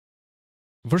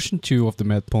Version 2 of the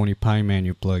MadPony Pie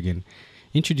Menu plugin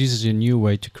introduces a new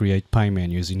way to create pie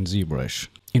menus in Zbrush.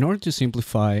 In order to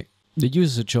simplify the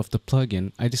usage of the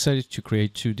plugin, I decided to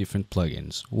create two different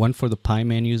plugins, one for the pie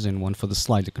menus and one for the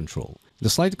slider control. The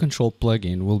slider control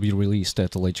plugin will be released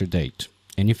at a later date,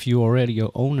 and if you are already an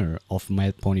owner of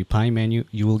MadPony Pie Menu,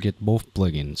 you will get both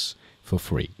plugins for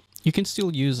free. You can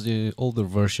still use the older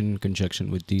version in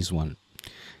conjunction with this one,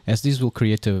 as this will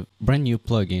create a brand new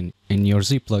plugin in your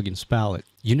Z plugins palette.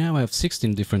 You now have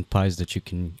 16 different pies that you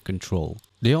can control.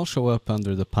 They all show up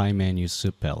under the pie menu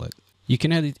subpalette. You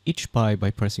can edit each pie by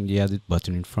pressing the edit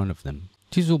button in front of them.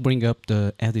 This will bring up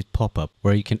the edit pop-up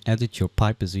where you can edit your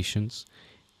pie positions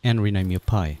and rename your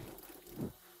pie.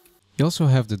 You also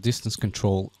have the distance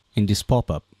control in this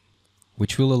pop-up,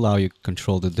 which will allow you to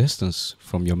control the distance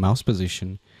from your mouse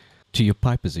position to your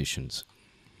pie positions.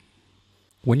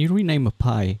 When you rename a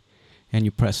pie and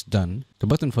you press done, the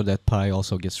button for that pie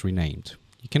also gets renamed.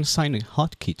 You can assign a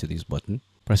hotkey to this button,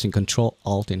 pressing Ctrl,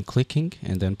 Alt and clicking,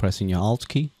 and then pressing your Alt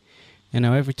key. And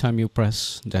now every time you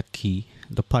press that key,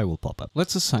 the pie will pop up.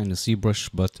 Let's assign the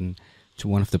ZBrush button to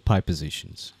one of the pie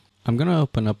positions. I'm gonna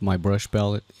open up my brush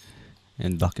palette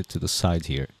and dock it to the side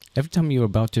here. Every time you're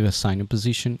about to assign a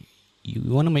position, you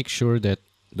want to make sure that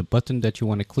the button that you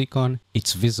want to click on,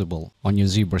 it's visible on your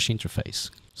ZBrush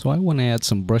interface. So I want to add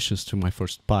some brushes to my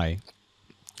first pie,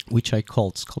 which I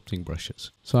called sculpting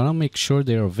brushes. So I'll make sure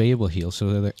they're available here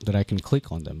so that I can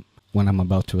click on them when I'm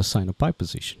about to assign a pie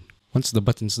position. Once the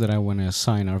buttons that I want to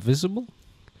assign are visible,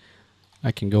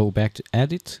 I can go back to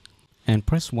Edit and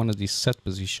press one of these Set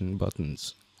Position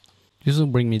buttons. This will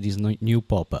bring me this new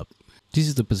pop-up. This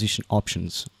is the Position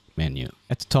Options menu.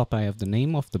 At the top I have the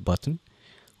name of the button,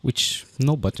 which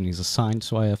no button is assigned,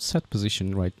 so I have Set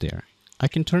Position right there. I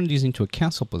can turn this into a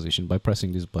cancel position by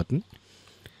pressing this button.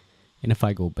 And if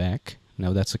I go back,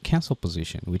 now that's a cancel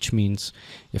position, which means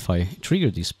if I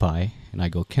trigger this pie and I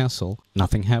go cancel,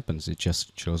 nothing happens, it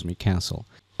just shows me cancel.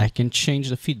 I can change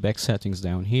the feedback settings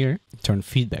down here, turn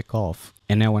feedback off,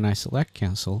 and now when I select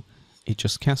cancel, it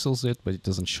just cancels it, but it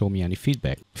doesn't show me any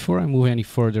feedback. Before I move any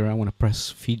further, I want to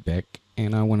press feedback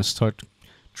and I want to start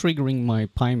triggering my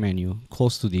pie menu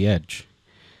close to the edge.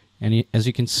 And as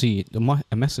you can see,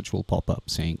 a message will pop up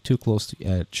saying too close to the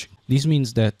edge. This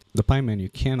means that the pie menu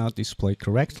cannot display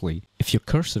correctly if your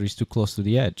cursor is too close to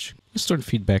the edge. Let's turn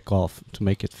feedback off to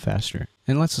make it faster.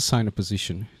 And let's assign a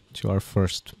position to our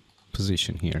first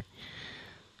position here.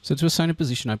 So to assign a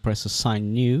position, I press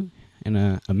Assign New, and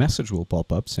a message will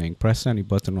pop up saying press any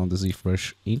button on the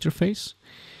ZBrush interface.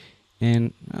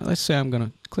 And let's say I'm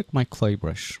gonna click my clay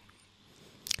brush.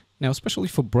 Now, especially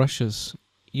for brushes,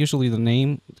 usually the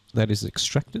name that is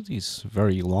extracted is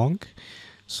very long.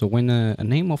 So when a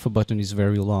name of a button is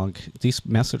very long, this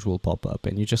message will pop up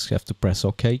and you just have to press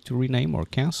OK to rename or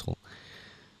cancel.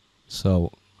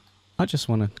 So I just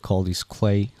want to call this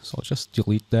clay, so I'll just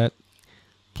delete that,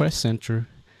 press enter,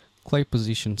 clay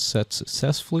position set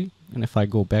successfully, and if I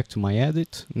go back to my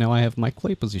edit, now I have my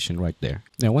clay position right there.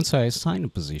 Now once I assign a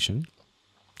position,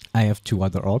 I have two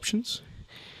other options,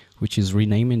 which is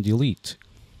rename and delete.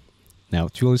 Now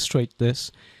to illustrate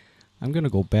this, I'm going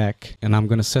to go back and I'm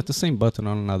going to set the same button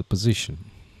on another position.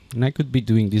 And I could be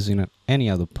doing this in any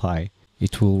other pie.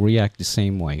 It will react the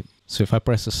same way. So if I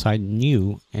press Assign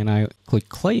New and I click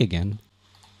clay again,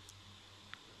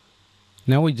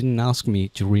 now it didn't ask me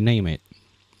to rename it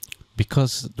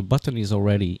because the button is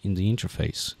already in the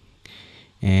interface.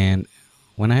 And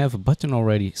when I have a button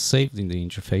already saved in the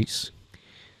interface,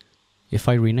 if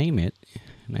I rename it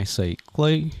and I say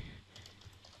clay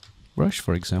brush,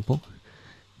 for example,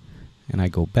 and I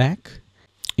go back,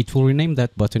 it will rename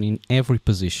that button in every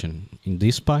position, in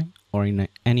this pie or in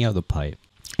any other pie.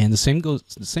 And the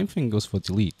same thing goes for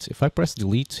delete. If I press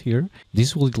delete here,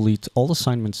 this will delete all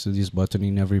assignments to this button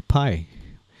in every pie.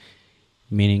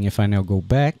 Meaning if I now go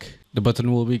back, the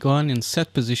button will be gone and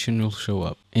set position will show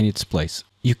up in its place.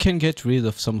 You can get rid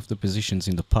of some of the positions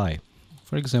in the pie.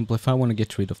 For example, if I want to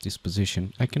get rid of this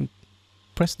position, I can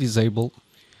press disable.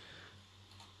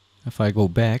 If I go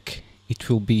back, it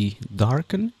will be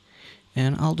darken,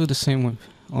 and I'll do the same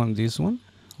on this one.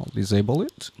 I'll disable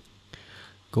it,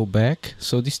 go back.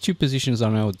 So these two positions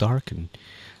are now darkened.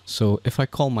 So if I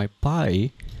call my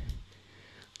pie,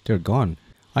 they're gone.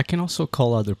 I can also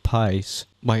call other pies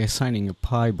by assigning a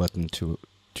pie button to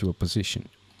a position.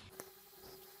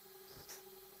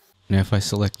 Now if I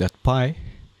select that pie,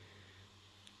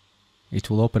 it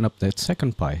will open up that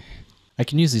second pie. I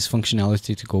can use this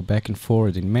functionality to go back and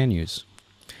forward in menus.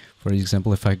 For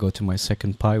example, if I go to my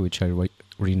second pie, which I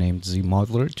renamed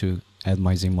ZModeler to add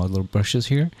my ZModeler brushes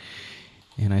here,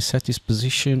 and I set this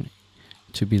position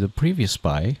to be the previous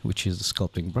pie, which is the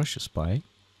sculpting brushes pie.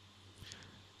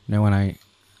 Now when I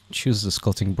choose the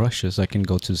sculpting brushes, I can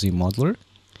go to ZModeler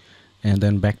and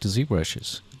then back to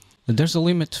ZBrushes. And there's a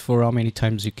limit for how many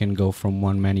times you can go from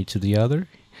one menu to the other.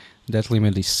 That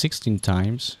limit is 16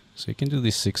 times, so you can do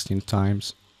this 16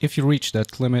 times. If you reach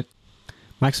that limit,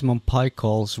 maximum pie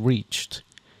calls reached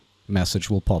message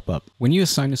will pop up. When you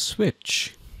assign a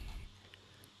switch,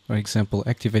 for example,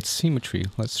 activate symmetry,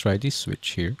 let's try this switch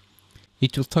here,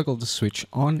 it will toggle the switch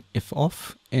on if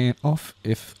off and off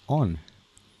if on.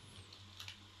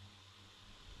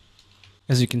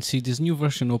 As you can see, this new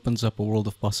version opens up a world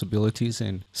of possibilities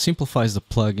and simplifies the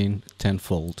plugin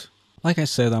tenfold. Like I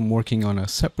said, I'm working on a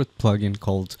separate plugin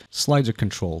called Slider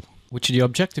Control, which the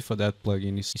objective for that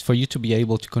plugin is for you to be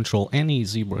able to control any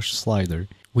ZBrush slider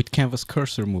with canvas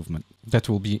cursor movement. That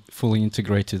will be fully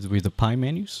integrated with the pie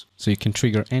menus, so you can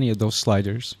trigger any of those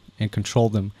sliders and control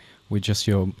them with just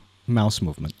your mouse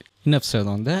movement. Enough said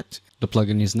on that. The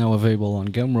plugin is now available on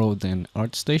Gumroad and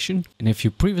ArtStation, and if you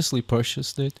previously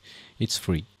purchased it, it's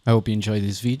free. I hope you enjoyed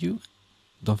this video.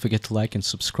 Don't forget to like and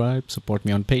subscribe, support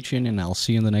me on Patreon, and I'll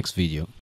see you in the next video.